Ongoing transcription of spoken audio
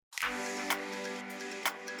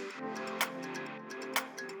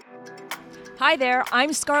Hi there,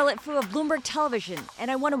 I'm Scarlett Fu of Bloomberg Television,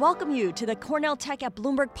 and I want to welcome you to the Cornell Tech at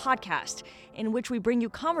Bloomberg podcast, in which we bring you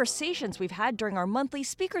conversations we've had during our monthly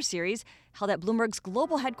speaker series held at Bloomberg's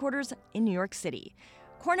global headquarters in New York City.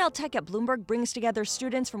 Cornell Tech at Bloomberg brings together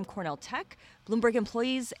students from Cornell Tech, Bloomberg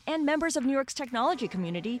employees, and members of New York's technology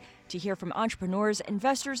community to hear from entrepreneurs,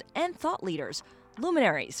 investors, and thought leaders,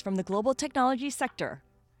 luminaries from the global technology sector.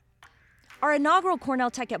 Our inaugural Cornell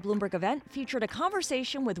Tech at Bloomberg event featured a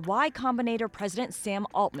conversation with Y Combinator President Sam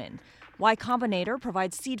Altman. Y Combinator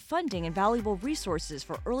provides seed funding and valuable resources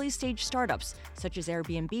for early-stage startups such as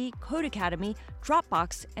Airbnb, Codecademy,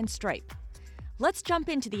 Dropbox, and Stripe. Let's jump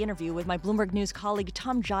into the interview with my Bloomberg News colleague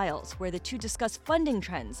Tom Giles, where the two discuss funding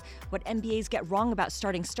trends, what MBAs get wrong about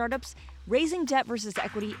starting startups, raising debt versus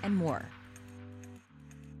equity, and more.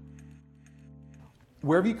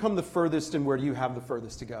 Where have you come the furthest and where do you have the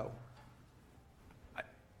furthest to go?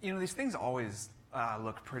 You know, these things always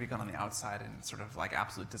look pretty good on the outside and sort of like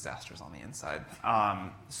absolute disasters on the inside.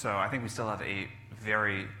 So I think we still have a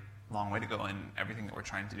very long way to go in everything that we're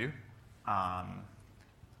trying to do.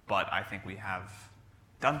 But I think we have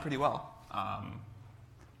done pretty well.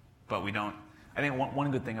 But we don't, I think one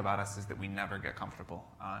good thing about us is that we never get comfortable.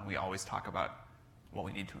 We always talk about what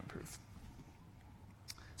we need to improve.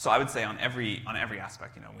 So I would say on every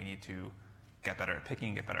aspect, you know, we need to get better at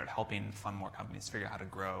picking, get better at helping fund more companies, figure out how to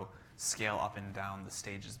grow, scale up and down the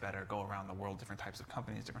stages better, go around the world, different types of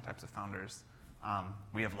companies, different types of founders.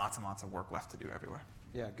 We have lots and lots of work left to do everywhere.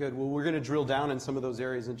 Yeah, good. Well, we're going to drill down in some of those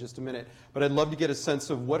areas in just a minute, but I'd love to get a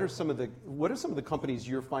sense of what are some of the companies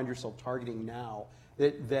you find yourself targeting now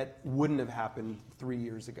that wouldn't have happened 3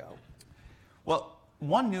 years ago? Well,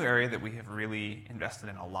 one new area that we have really invested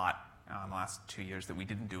in a lot in the last 2 years that we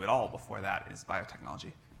didn't do at all before that is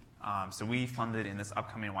biotechnology. So we funded in this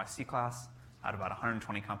upcoming YC class at about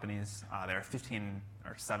 120 companies. There are 15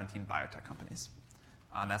 or 17 biotech companies.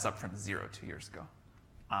 That's up from 0 2 years ago.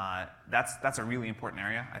 That's a really important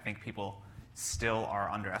area. I think people still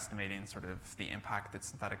are underestimating sort of the impact that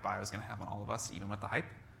synthetic bio is going to have on all of us, even with the hype.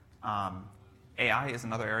 AI is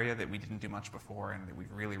another area that we didn't do much before and that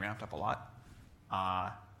we've really ramped up a lot.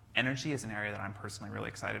 Energy is an area that I'm personally really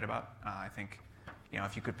excited about. I think, you know,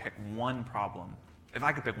 if you could pick one problem, if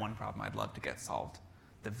I could pick one problem I'd love to get solved,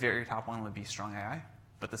 the very top one would be strong AI,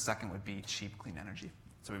 but the second would be cheap, clean energy.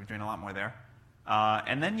 So we've been doing a lot more there.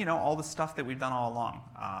 And then, you know, all the stuff that we've done all along.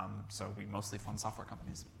 So we mostly fund software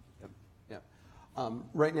companies. Yep.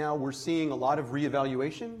 Right now, we're seeing a lot of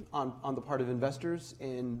reevaluation on the part of investors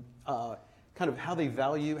in kind of how they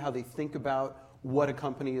value, how they think about what a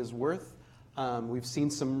company is worth. We've seen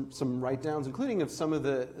some write-downs, including of some of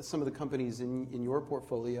the companies in your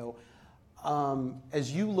portfolio.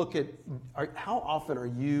 As you look at, how often are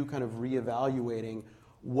you kind of reevaluating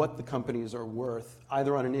what the companies are worth,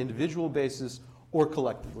 either on an individual basis or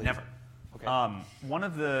collectively? Never. Okay. One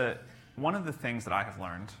of the things that I have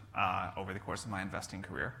learned over the course of my investing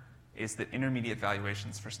career is that intermediate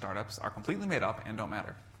valuations for startups are completely made up and don't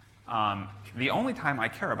matter. The only time I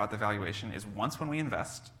care about the valuation is once when we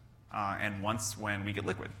invest and once when we get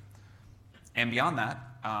liquid. And beyond that,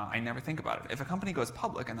 I never think about it. If a company goes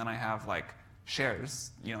public and then I have like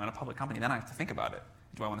shares, you know, in a public company, then I have to think about it.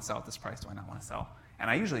 Do I want to sell at this price? Do I not want to sell? And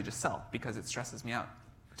I usually just sell because it stresses me out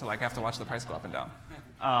to like have to watch the price go up and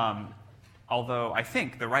down. Although I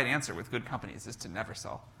think the right answer with good companies is to never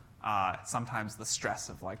sell. Sometimes the stress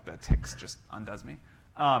of like the ticks just undoes me.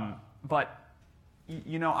 But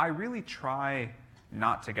you know, I really try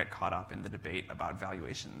not to get caught up in the debate about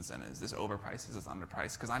valuations and is this overpriced, is this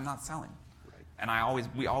underpriced, because I'm not selling. And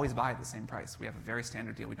we always buy at the same price. We have a very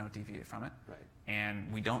standard deal. We don't deviate from it. Right.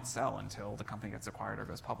 And we don't sell until the company gets acquired or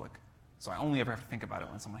goes public. So I only ever have to think about it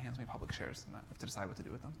when someone hands me public shares, and I have to decide what to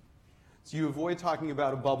do with them. So you avoid talking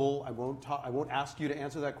about a bubble. I won't ask you to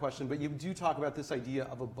answer that question, but you do talk about this idea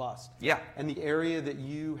of a bust. Yeah. And the area that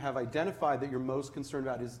you have identified that you're most concerned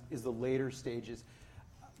about is the later stages.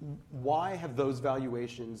 Why have those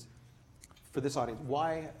valuations, for this audience,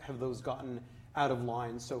 why have those gotten out of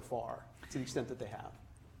line so far, to the extent that they have?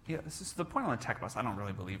 Yeah, this is the point on the tech bust. I don't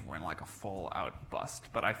really believe we're in like a full-out bust,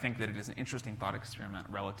 but I think that it is an interesting thought experiment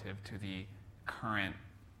relative to the current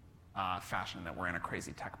fashion that we're in a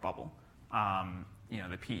crazy tech bubble. You know,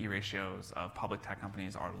 the PE ratios of public tech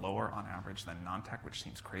companies are lower on average than non-tech, which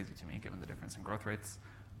seems crazy to me given the difference in growth rates.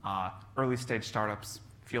 Early stage startups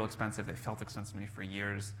feel expensive. They felt expensive to me for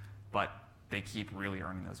years, but they keep really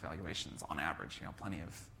earning those valuations on average. You know, plenty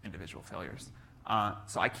of individual failures.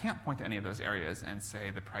 So I can't point to any of those areas and say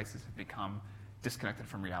the prices have become disconnected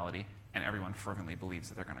from reality and everyone fervently believes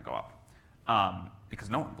that they're going to go up. Because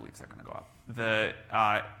no one believes they're going to go up.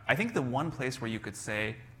 I think the one place where you could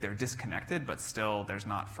say they're disconnected, but still there's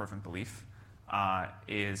not fervent belief,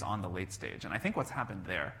 is on the late stage. And I think what's happened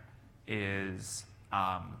there is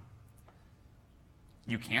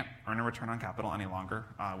you can't earn a return on capital any longer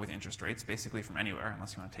with interest rates, basically from anywhere,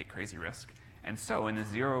 unless you want to take crazy risk. And so in the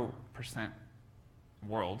 0%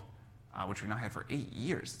 world, which we've now had for 8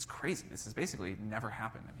 years, it's crazy. This has basically never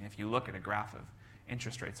happened. I mean, if you look at a graph of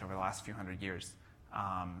interest rates over the last few hundred years,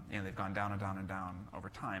 they've gone down and down and down over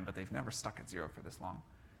time, but they've never stuck at zero for this long.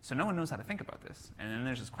 So no one knows how to think about this. And then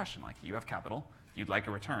there's this question, like, you have capital, you'd like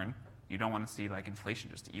a return, you don't want to see like inflation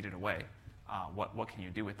just eat it away. What can you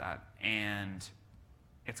do with that? And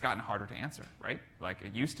it's gotten harder to answer, right? Like,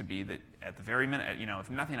 it used to be that at the very minute, if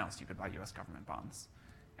nothing else, you could buy US government bonds.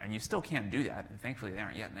 And you still can't do that, and thankfully they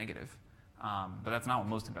aren't yet negative. But that's not what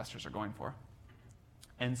most investors are going for.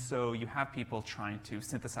 And so you have people trying to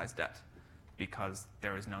synthesize debt because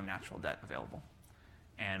there is no natural debt available.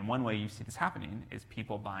 And one way you see this happening is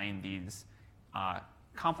people buying these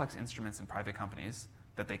complex instruments in private companies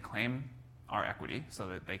that they claim are equity so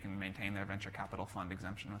that they can maintain their venture capital fund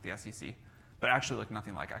exemption with the SEC, but actually look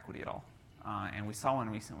nothing like equity at all. And we saw one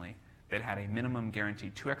recently that had a minimum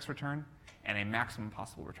guaranteed 2x return and a maximum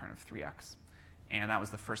possible return of 3x. And that was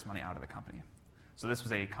the first money out of the company. So this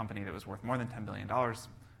was a company that was worth more than $10 billion,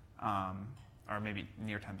 or maybe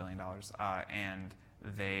near $10 billion. And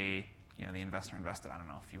they, the investor invested, I don't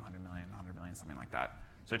know, a few hundred million, 100 million, something like that.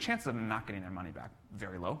 So chances of them not getting their money back,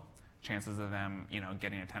 very low. Chances of them,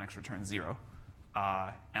 getting a 10x return, 0.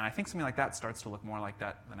 And I think something like that starts to look more like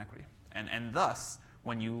that than equity. And thus,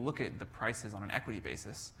 when you look at the prices on an equity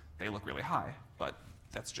basis, they look really high, but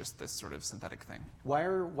that's just this sort of synthetic thing. Why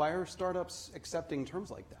are startups accepting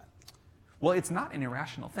terms like that? Well, it's not an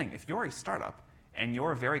irrational thing. If you're a startup and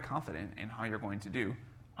you're very confident in how you're going to do,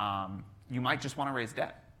 you might just want to raise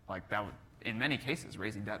debt. Like that would, in many cases,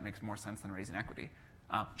 raising debt makes more sense than raising equity.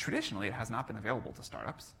 Traditionally, it has not been available to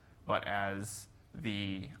startups, but as on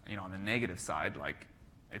the negative side, like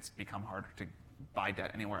it's become harder to buy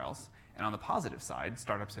debt anywhere else. And on the positive side,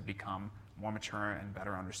 startups have become more mature and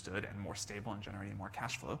better understood and more stable and generating more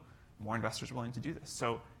cash flow. More investors are willing to do this.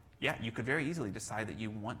 So yeah, you could very easily decide that you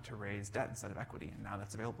want to raise debt instead of equity, and now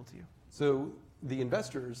that's available to you. So the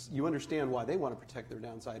investors, you understand why they want to protect their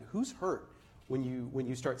downside. Who's hurt when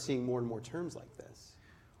you start seeing more and more terms like this?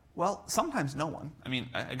 Well, sometimes no one. I mean,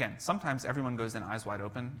 again, sometimes everyone goes in eyes wide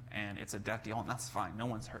open and it's a debt deal, and that's fine. No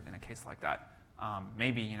one's hurt in a case like that.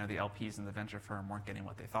 Maybe the LPs in the venture firm weren't getting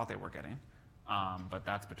what they thought they were getting, but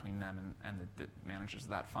that's between them and the managers of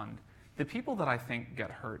that fund. The people that I think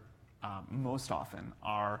get hurt most often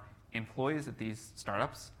are employees at these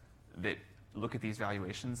startups that look at these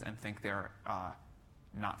valuations and think they're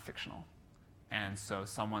not fictional. And so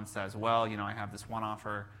someone says, well, I have this one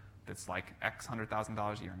offer that's like X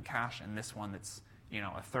 $100,000 a year in cash, and this one that's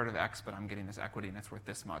a third of X, but I'm getting this equity and it's worth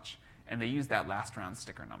this much. And they use that last round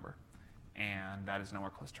sticker number. And that is nowhere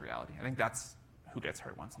close to reality. I think that's who gets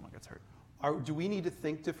hurt when someone gets hurt. Do we need to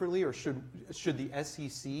think differently, or should the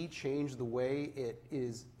SEC change the way it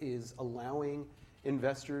is allowing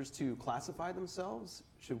investors to classify themselves?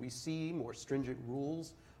 Should we see more stringent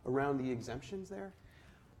rules around the exemptions there?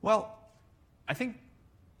 Well, I think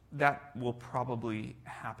that will probably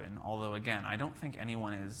happen, although again, I don't think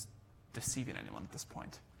anyone is deceiving anyone at this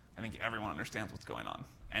point. I think everyone understands what's going on.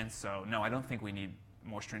 And so, no, I don't think we need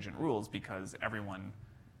more stringent rules because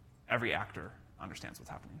every actor understands what's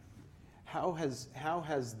happening. How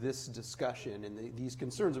has this discussion and these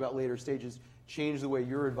concerns about later stages changed the way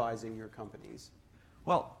you're advising your companies?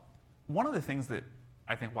 Well, one of the things that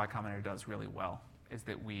I think Y Combinator does really well is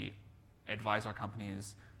that we advise our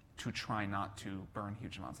companies to try not to burn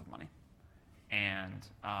huge amounts of money. And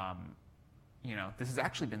this has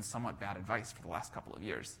actually been somewhat bad advice for the last couple of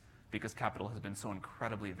years because capital has been so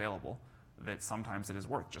incredibly available that sometimes it is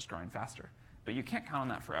worth just growing faster. But you can't count on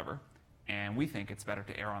that forever. And we think it's better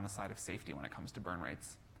to err on the side of safety when it comes to burn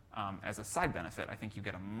rates. As a side benefit, I think you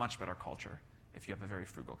get a much better culture if you have a very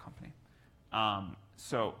frugal company.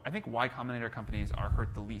 So I think Y Combinator companies are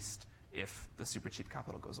hurt the least if the super cheap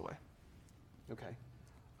capital goes away. Okay.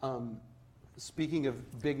 Speaking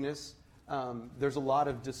of bigness, there's a lot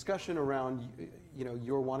of discussion around,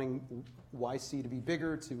 you're wanting YC to be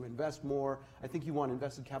bigger, to invest more. I think you want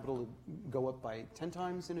invested capital to go up by 10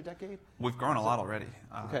 times in a decade? We've grown a lot already.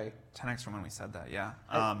 Okay. 10x from when we said that, yeah.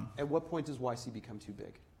 At what point does YC become too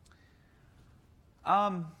big?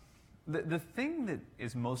 The thing that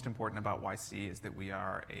is most important about YC is that we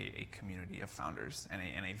are a community of founders and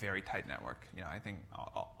a very tight network. I think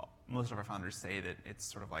most of our founders say that it's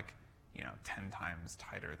sort of like 10 times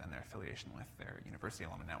tighter than their affiliation with their university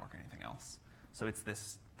alumni network or anything else. So it's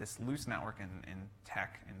this loose network in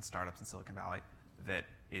tech, in startups in Silicon Valley that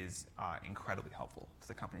is incredibly helpful to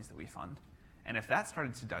the companies that we fund. And if that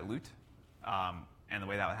started to dilute, and the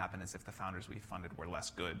way that would happen is if the founders we funded were less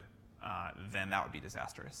good, then that would be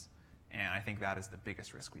disastrous. And I think that is the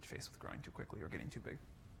biggest risk we'd face with growing too quickly or getting too big.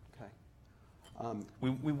 Okay.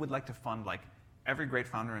 We would like to fund every great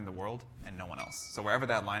founder in the world and no one else. So wherever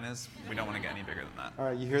that line is, we don't want to get any bigger than that. All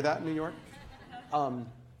right, you hear that, New York?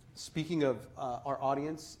 Speaking of our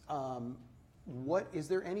audience, is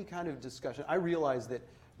there any kind of discussion? I realize that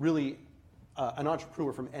really an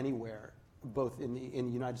entrepreneur from anywhere, both in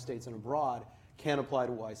the United States and abroad, can apply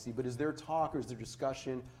to YC, but is there talk or is there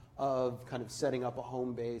discussion of kind of setting up a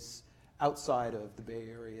home base outside of the Bay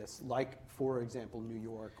Area, like, for example, New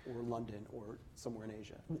York or London or somewhere in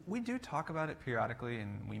Asia? We do talk about it periodically,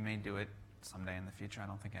 and we may do it someday in the future. I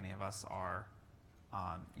don't think any of us are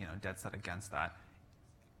dead set against that.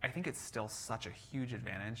 I think it's still such a huge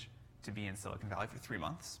advantage to be in Silicon Valley for 3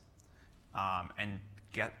 months and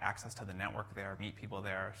get access to the network there, meet people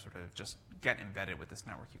there, sort of just get embedded with this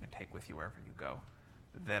network you can take with you wherever you go,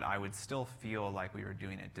 that I would still feel like we were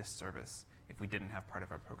doing a disservice if we didn't have part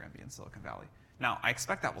of our program be in Silicon Valley. Now, I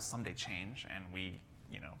expect that will someday change, and we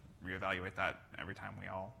reevaluate that every time we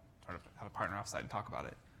all sort of have a partner offsite and talk about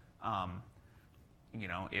it.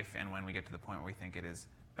 If and when we get to the point where we think it is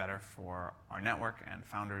better for our network and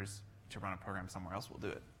founders to run a program somewhere else, we'll do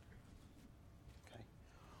it. Okay.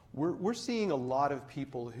 We're seeing a lot of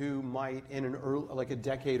people who might, in a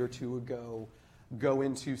decade or two ago, go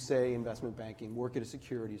into, say, investment banking, work at a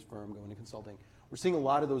securities firm, go into consulting. We're seeing a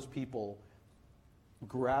lot of those people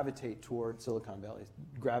gravitate toward Silicon Valley,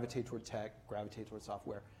 gravitate toward tech, gravitate toward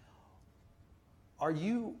software.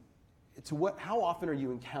 How often are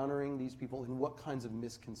you encountering these people, and what kinds of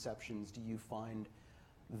misconceptions do you find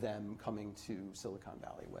them coming to Silicon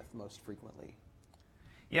Valley with most frequently?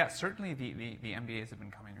 Yeah, certainly the MBAs have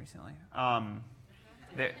been coming recently.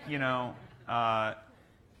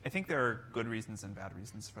 I think there are good reasons and bad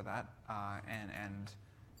reasons for that, and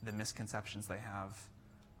the misconceptions they have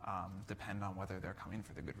depend on whether they're coming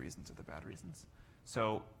for the good reasons or the bad reasons.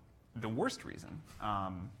 So the worst reason,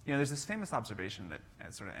 there's this famous observation that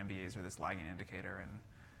sort of MBAs are this lagging indicator,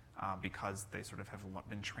 and because they sort of have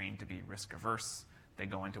been trained to be risk averse, they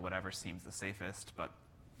go into whatever seems the safest, but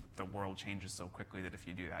the world changes so quickly that if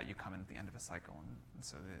you do that, you come in at the end of a cycle, and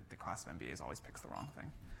so the class of MBAs always picks the wrong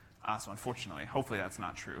thing. So unfortunately, hopefully that's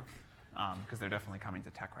not true, because they're definitely coming to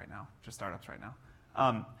tech right now, to startups right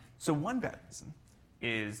now. So one bad reason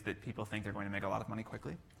is that people think they're going to make a lot of money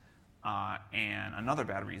quickly. And another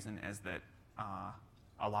bad reason is that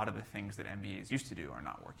a lot of the things that MBAs used to do are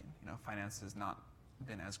not working. Finance has not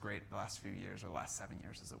been as great the last few years or the last 7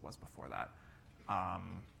 years as it was before that.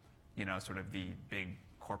 Sort of the big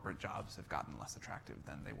corporate jobs have gotten less attractive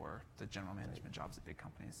than they were the general management jobs at big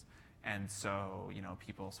companies. And so,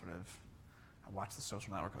 people sort of watch the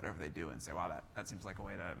social network, whatever they do, and say, wow, that seems like a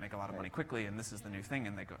way to make a lot of money quickly, and this is the new thing,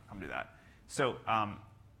 and they come do that. So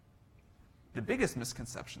the biggest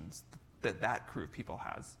misconceptions that crew of people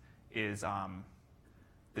has is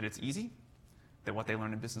that it's easy, that what they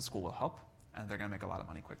learn in business school will help, and they're going to make a lot of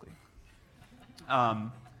money quickly.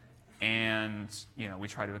 And we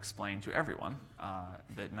try to explain to everyone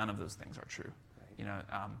that none of those things are true.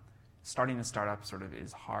 Starting a startup sort of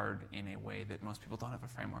is hard in a way that most people don't have a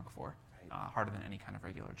framework for, harder than any kind of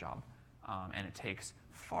regular job. And it takes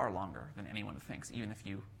far longer than anyone thinks, even if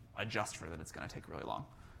you adjust for that it's going to take really long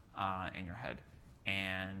in your head.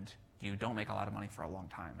 And you don't make a lot of money for a long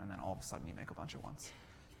time, and then all of a sudden you make a bunch at once.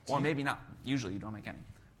 Or maybe not. Usually you don't make any.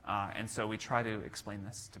 And so we try to explain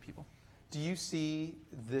this to people. Do you see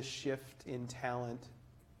this shift in talent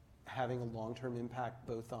having a long-term impact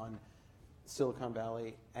both on Silicon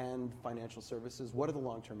Valley and financial services? What are the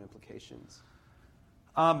long-term implications?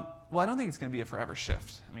 Well, I don't think it's going to be a forever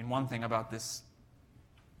shift. I mean, one thing about this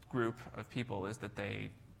group of people is that they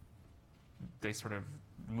sort of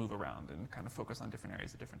move around and kind of focus on different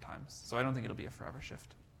areas at different times. So I don't think it'll be a forever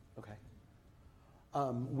shift. Okay.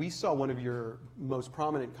 We saw one of your most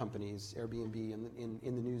prominent companies, Airbnb,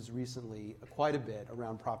 in the news recently quite a bit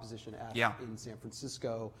around Proposition F in San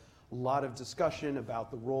Francisco. A lot of discussion about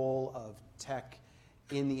the role of tech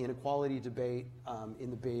in the inequality debate in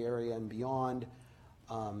the Bay Area and beyond.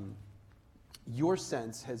 Your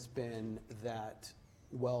sense has been that,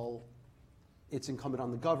 well, it's incumbent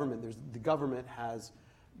on the government. The government has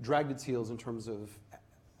dragged its heels in terms of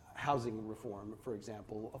housing reform, for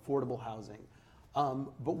example, affordable housing.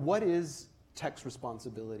 But what is tech's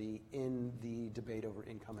responsibility in the debate over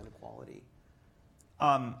income inequality?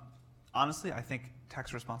 Honestly, I think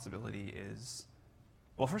tech's responsibility is,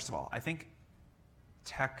 well, first of all, I think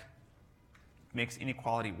tech makes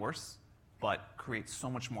inequality worse, but creates so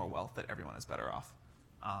much more wealth that everyone is better off.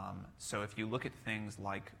 So if you look at things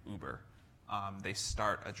like Uber, they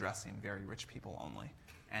start addressing very rich people only,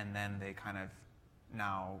 and then they kind of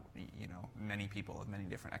now, many people of many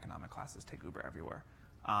different economic classes take Uber everywhere.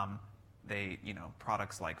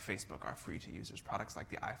 Products like Facebook are free to users. Products like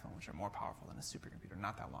the iPhone, which are more powerful than a supercomputer,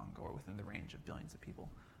 not that long ago, are within the range of billions of people.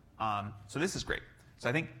 So this is great. So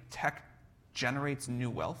I think tech generates new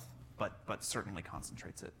wealth, but certainly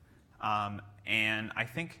concentrates it. And I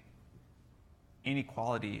think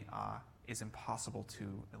inequality is impossible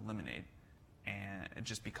to eliminate, and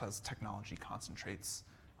just because technology concentrates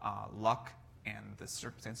luck and the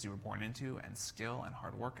circumstances you were born into, and skill and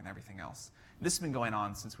hard work and everything else. This has been going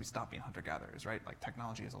on since we stopped being hunter-gatherers, right? Like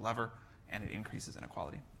technology is a lever, and it increases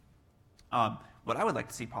inequality. What I would like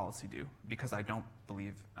to see policy do, because I don't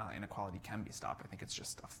believe inequality can be stopped, I think it's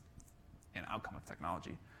just an outcome of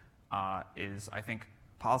technology, is I think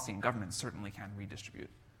policy and government certainly can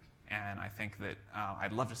redistribute. And I think that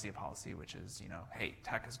I'd love to see a policy which is, hey,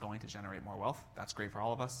 tech is going to generate more wealth. That's great for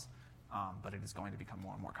all of us, but it is going to become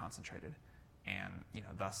more and more concentrated. And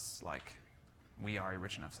thus, we are a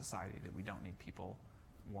rich enough society that we don't need people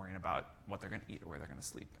worrying about what they're going to eat or where they're going to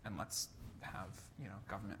sleep. And let's have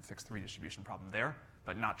government fix the redistribution problem there,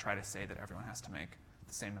 but not try to say that everyone has to make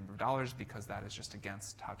the same number of dollars, because that is just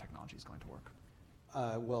against how technology is going to work.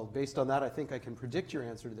 Well, based on that, I think I can predict your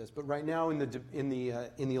answer to this. But right now, in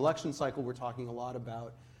the election cycle, we're talking a lot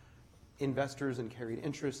about investors and carried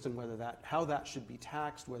interest, and how that should be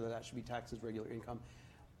taxed, whether that should be taxed as regular income.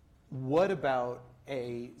 What about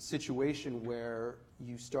a situation where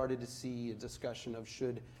you started to see a discussion of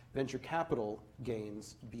should venture capital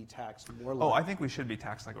gains be taxed more? I think we should be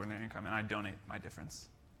taxed like ordinary income, and I donate my difference.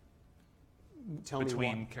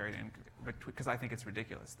 Between carried income, because I think it's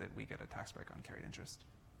ridiculous that we get a tax break on carried interest.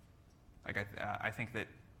 I think that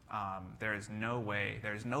there is no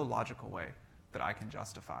logical way that I can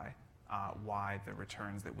justify why the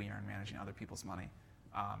returns that we earn managing other people's money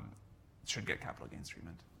should get capital gains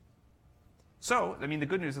treatment. So, the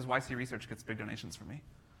good news is YC Research gets big donations from me,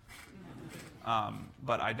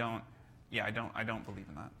 but I don't believe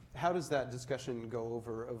in that. How does that discussion go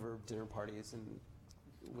over dinner parties and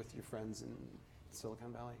with your friends in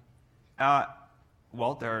Silicon Valley?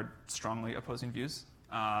 Well, there are strongly opposing views,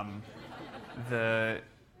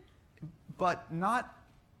 but not.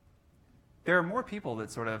 There are more people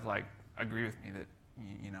that sort of agree with me that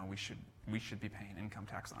we should be paying income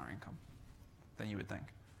tax on our income than you would think.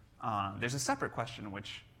 There's a separate question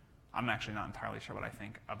which I'm actually not entirely sure what I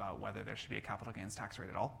think about whether there should be a capital gains tax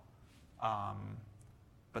rate at all.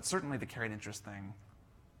 But certainly the carried interest thing,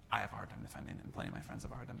 I have a hard time defending, and plenty of my friends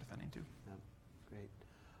have a hard time defending too. Yeah, great.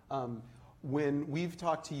 When we've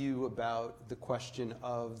talked to you about the question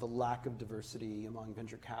of the lack of diversity among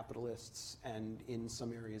venture capitalists and in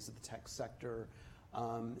some areas of the tech sector,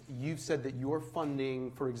 you've said that you're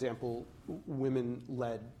funding, for example,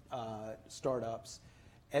 women-led startups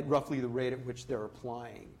at roughly the rate at which they're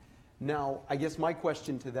applying. Now, I guess my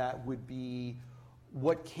question to that would be,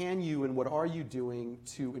 what can you and what are you doing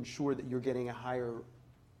to ensure that you're getting a higher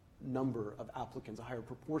number of applicants, a higher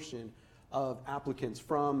proportion of applicants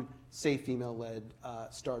from, say, female-led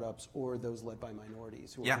startups or those led by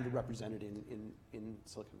minorities who are underrepresented in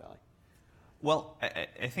Silicon Valley? Well,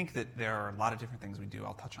 I think that there are a lot of different things we do.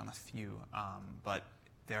 I'll touch on a few, but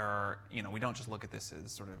there are, we don't just look at this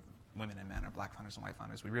as sort of women and men or black founders and white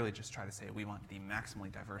founders. We really just try to say we want the maximally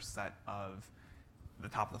diverse set of the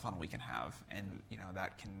top of the funnel we can have, and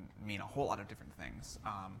that can mean a whole lot of different things.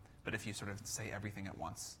 But if you sort of say everything at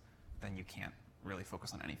once, then you can't really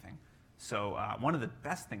focus on anything. So one of the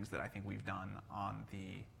best things that I think we've done on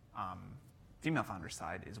the female founders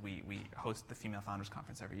side is we host the Female Founders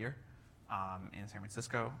Conference every year in San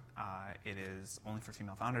Francisco. It is only for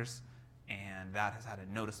female founders, and that has had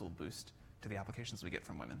a noticeable boost to the applications we get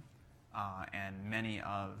from women. And many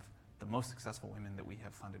of the most successful women that we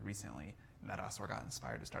have funded recently met us or got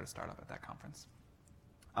inspired to start a startup at that conference.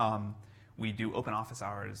 We do open office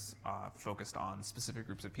hours focused on specific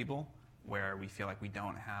groups of people where we feel like we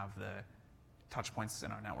don't have the touch points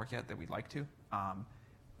in our network yet that we'd like to.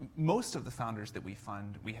 Most of the founders that we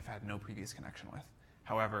fund, we have had no previous connection with.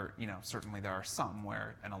 However, certainly there are some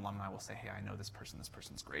where an alumni will say, hey, I know this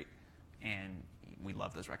person's great. And we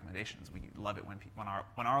love those recommendations. We love it when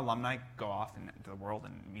our alumni go off into the world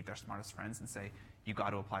and meet their smartest friends and say, you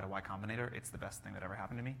got to apply to Y Combinator. It's the best thing that ever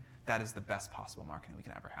happened to me. That is the best possible marketing we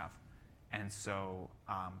can ever have. And so,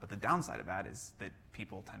 but the downside of that is that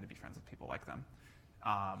people tend to be friends with people like them.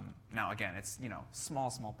 Now, again, it's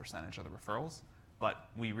small percentage of the referrals, but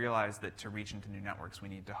we realized that to reach into new networks, we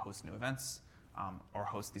need to host new events or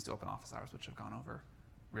host these open office hours, which have gone over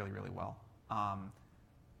really, really well.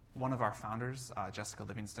 One of our founders, Jessica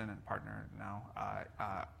Livingston, and partner now,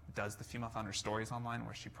 does the Female Founder Stories online,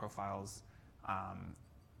 where she profiles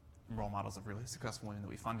role models of really successful women that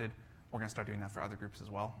we funded. We're going to start doing that for other groups as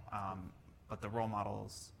well. But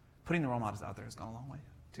putting the role models out there has gone a long way,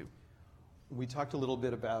 too. We talked a little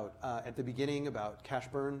bit about, at the beginning, about cash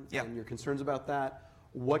burn Yep. and your concerns about that.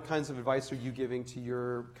 What kinds of advice are you giving to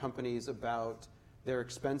your companies about their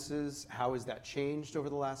expenses? How has that changed over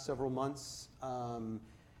the last several months?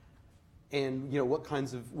 And what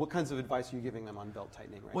kinds of advice are you giving them on belt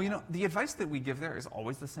tightening right now? Well, the advice that we give there is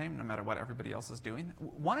always the same, no matter what everybody else is doing.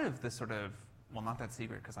 One of the not that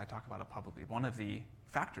secret because I talk about it publicly, one of the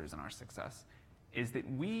factors in our success is that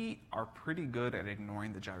we are pretty good at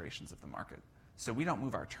ignoring the gyrations of the market. So we don't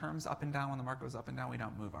move our terms up and down when the market goes up and down. We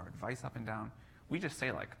don't move our advice up and down. We just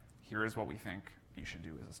say, here is what we think you should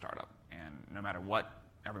do as a startup. And no matter what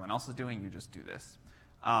everyone else is doing, you just do this.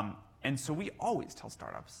 And so we always tell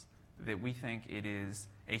startups that we think it is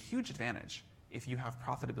a huge advantage if you have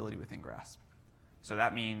profitability within grasp. So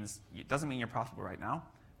that means, it doesn't mean you're profitable right now,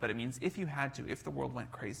 but it means if the world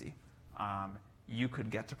went crazy, you could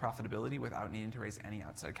get to profitability without needing to raise any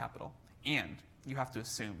outside capital. And you have to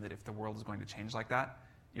assume that if the world is going to change like that,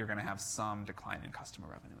 you're going to have some decline in customer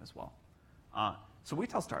revenue as well. So we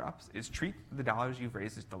tell startups is treat the dollars you've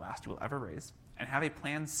raised as the last you will ever raise, and have a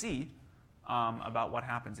plan C about what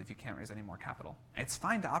happens if you can't raise any more capital. It's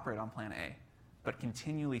fine to operate on plan A, but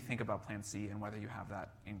continually think about plan C and whether you have that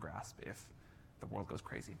in grasp if the world goes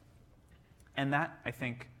crazy. And that, I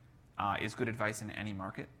think, is good advice in any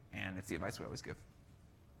market, and it's the advice we always give.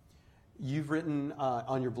 You've written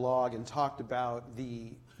on your blog and talked about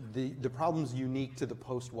the problems unique to the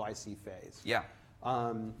post-YC phase. Yeah.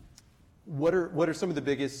 What are some of the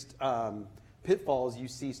biggest pitfalls you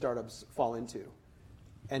see startups fall into?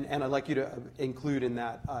 And I'd like you to include in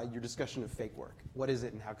that your discussion of fake work. What is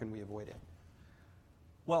it and how can we avoid it?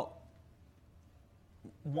 Well,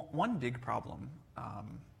 one big problem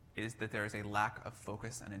is that there is a lack of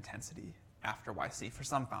focus and intensity after YC for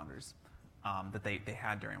some founders that they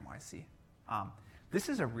had during YC. This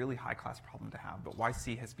is a really high-class problem to have, but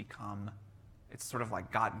YC has it's sort of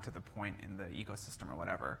gotten to the point in the ecosystem or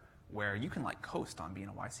whatever where you can coast on being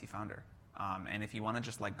a YC founder. And if you want to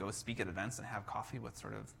just go speak at events and have coffee with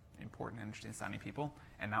sort of important, interesting, sounding people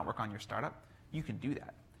and not work on your startup, you can do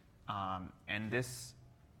that. And this,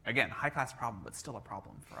 again, high-class problem, but still a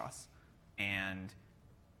problem for us. And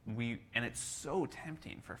it's so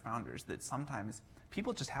tempting for founders that sometimes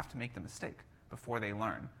people just have to make the mistake before they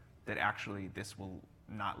learn that actually this will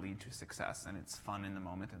not lead to success, and it's fun in the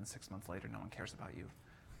moment, and 6 months later, no one cares about you.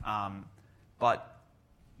 But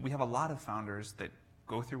we have a lot of founders that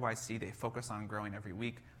go through YC, they focus on growing every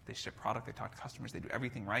week, they ship product, they talk to customers, they do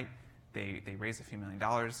everything right, they raise a few $1 million,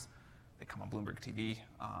 they come on Bloomberg TV,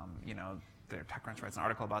 their TechCrunch writes an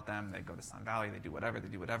article about them, they go to Sun Valley, they do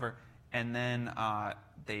whatever, and then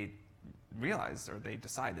they realize or they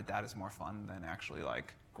decide that is more fun than actually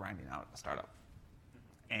grinding out a startup.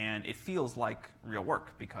 And it feels like real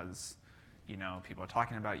work because people are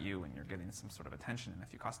talking about you and you're getting some sort of attention and a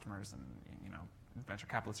few customers and venture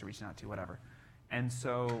capitalists are reaching out to you, whatever. And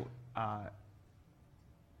so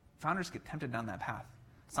founders get tempted down that path.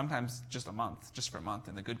 Sometimes just for a month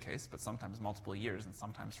in the good case, but sometimes multiple years and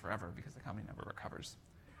sometimes forever because the company never recovers.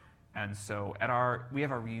 And so we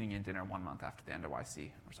have our reunion dinner 1 month after the end of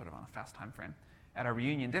YC. We're sort of on a fast time frame. At our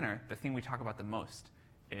reunion dinner, the thing we talk about the most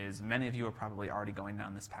is many of you are probably already going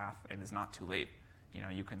down this path. It is not too late.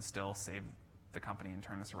 You can still save the company and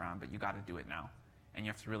turn this around, but you got to do it now. And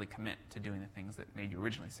you have to really commit to doing the things that made you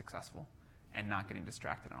originally successful and not getting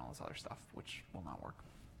distracted on all this other stuff, which will not work.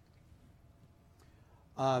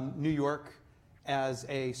 New York as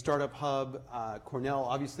a startup hub, Cornell,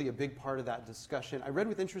 obviously a big part of that discussion. I read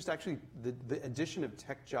with interest, actually, the addition of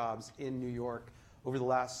tech jobs in New York over the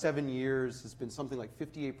last 7 years has been something like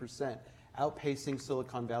 58%, outpacing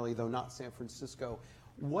Silicon Valley, though not San Francisco.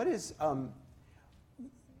 What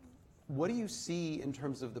do you see in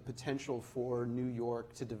terms of the potential for New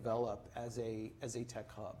York to develop as a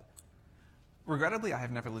tech hub? Regrettably, I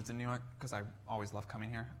have never lived in New York because I always love coming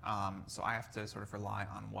here. So I have to sort of rely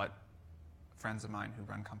on what friends of mine who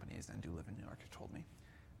run companies and do live in New York have told me.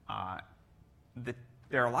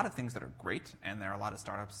 There are a lot of things that are great, and there are a lot of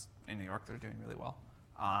startups in New York that are doing really well.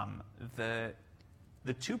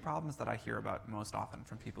 The two problems that I hear about most often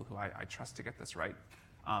from people who I trust to get this right,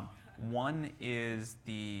 one is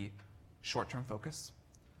the short-term focus.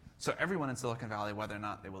 So everyone in Silicon Valley, whether or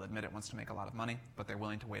not they will admit it, wants to make a lot of money, but they're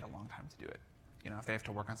willing to wait a long time to do it. If they have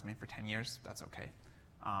to work on something for 10 years, that's okay.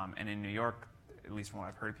 And in New York, at least from what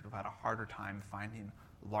I've heard, people have had a harder time finding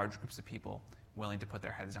large groups of people willing to put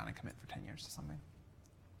their heads down and commit for 10 years to something.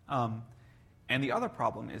 And the other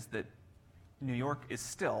problem is that New York is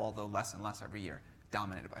still, although less and less every year,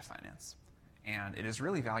 dominated by finance. And it is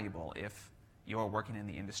really valuable if you're working in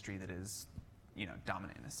the industry that is,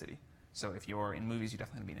 dominant in a city. So if you're in movies, you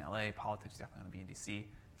definitely want to be in LA, politics, you definitely want to be in DC,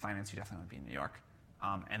 finance, you definitely want to be in New York.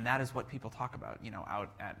 And that is what people talk about, out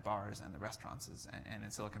at bars and the restaurants. And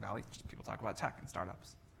in Silicon Valley, people talk about tech and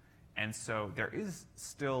startups. And so there is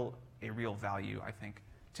still a real value, I think,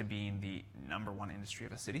 to being the number one industry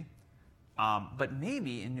of a city. But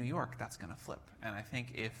maybe in New York, that's going to flip. And I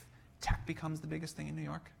think if tech becomes the biggest thing in New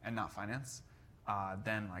York and not finance,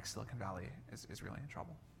 then Silicon Valley is really in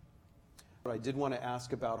trouble. I did want to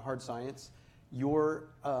ask about hard science. Your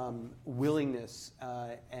willingness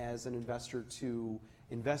as an investor to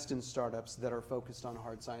invest in startups that are focused on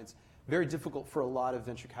hard science, very difficult for a lot of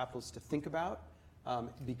venture capitalists to think about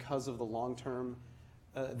because of the long term,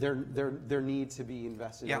 their need to be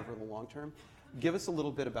invested over the long term. Give us a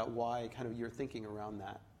little bit about why kind of your thinking around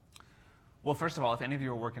that. Well, first of all, if any of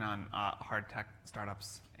you are working on hard tech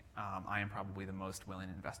startups, I am probably the most willing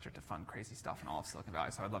investor to fund crazy stuff in all of Silicon Valley,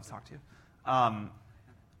 so I'd love to talk to you.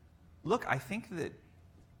 Look, I think that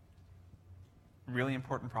really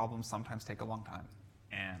important problems sometimes take a long time.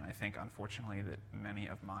 And I think, unfortunately, that many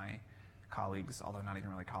of my colleagues, although not even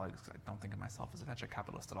really colleagues, I don't think of myself as a venture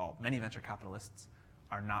capitalist at all, many venture capitalists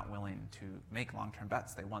are not willing to make long-term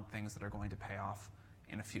bets. They want things that are going to pay off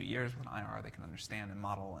in a few years with an IRR they can understand and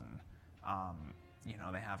model. And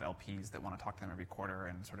they have LPs that want to talk to them every quarter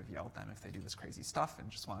and sort of yell at them if they do this crazy stuff and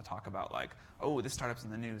just want to talk about oh, this startup's in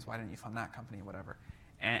the news, why didn't you fund that company, whatever.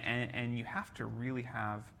 And you have to really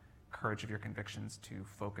have courage of your convictions to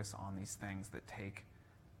focus on these things that take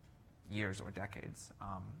years or decades.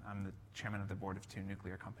 I'm the chairman of the board of 2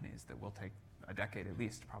 nuclear companies that will take a decade at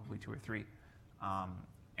least, probably 2 or 3.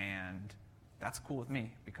 And that's cool with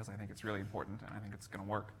me because I think it's really important and I think it's going to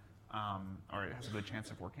work, or it has a good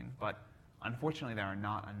chance of working. But unfortunately, there are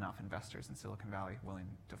not enough investors in Silicon Valley willing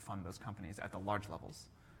to fund those companies at the large levels.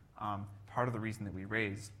 Part of the reason that we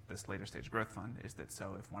raised this later stage growth fund is that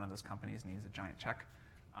so if one of those companies needs a giant check,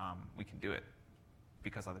 we can do it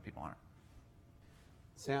because other people aren't.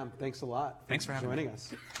 Sam, thanks a lot. Thanks for joining me.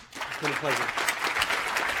 us. It's been a pleasure.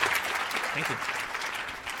 Thank you.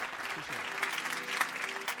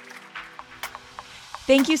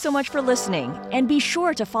 Thank you so much for listening, and be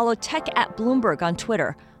sure to follow Tech at Bloomberg on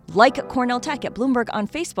Twitter, like Cornell Tech at Bloomberg on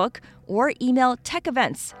Facebook, or email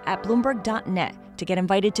techevents@bloomberg.net to get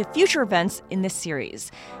invited to future events in this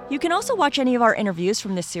series. You can also watch any of our interviews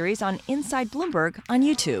from this series on Inside Bloomberg on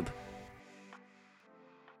YouTube.